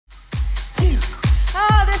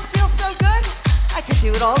Do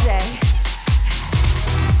it all day. 2,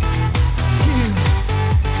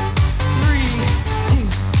 3, 2,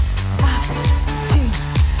 up, 2.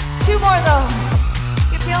 2 more of those.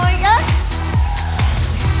 You feeling good?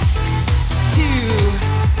 2,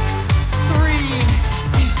 3,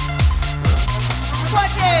 2.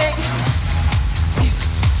 Clutching. 2.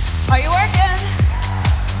 Are you working?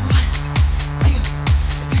 1, 2,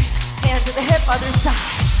 3. Hands to the hip, other side.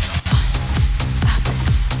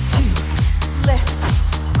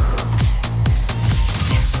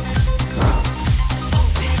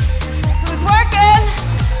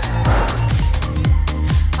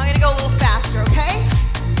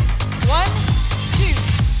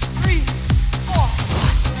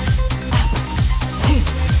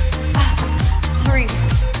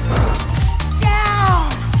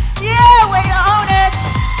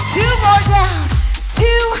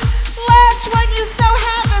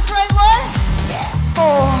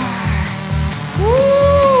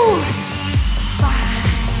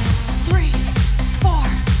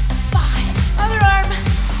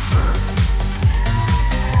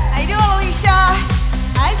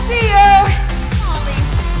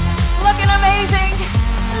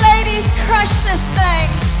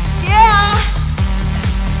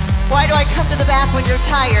 When you're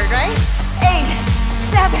tired, right? 8,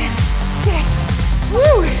 7, 6.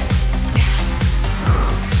 Woo! Down.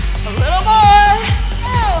 A little more.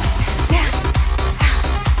 Oh. Down. Out.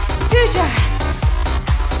 2 jumps.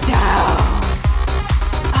 Down.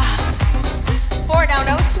 Up. 4 now,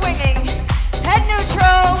 no swinging. Head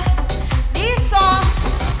neutral. Knees soft.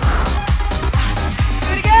 Do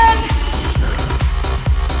it again.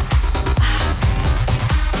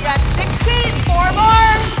 You got 16. 4 more.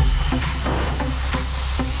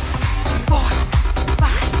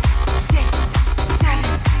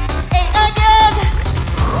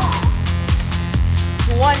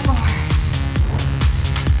 1 more.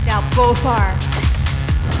 Now both arms.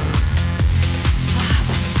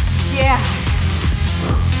 Yeah.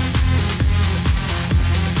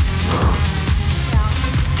 Down.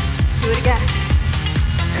 Do it again.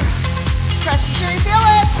 Crush, you sure you feel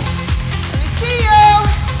it? Let me see you.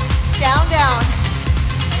 Down, down.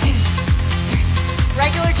 2, 3.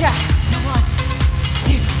 Regular jabs. 1,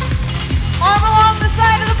 2. Arm along the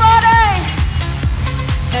side of the body.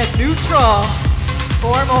 Head neutral.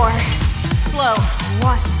 4 more. Slow.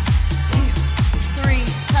 1, 2, 3.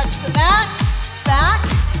 Touch the mat. Back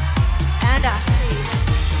and up.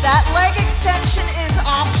 That leg extension is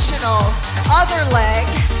optional. Other leg.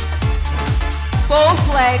 Both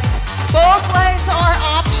legs. Both legs are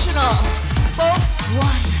optional. Both. 1,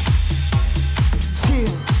 2.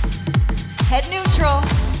 Head neutral.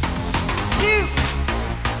 2,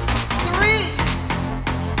 3.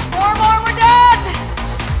 4 more. We're done.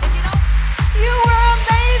 You were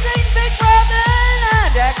amazing. Big breath in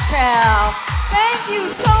and exhale. Thank you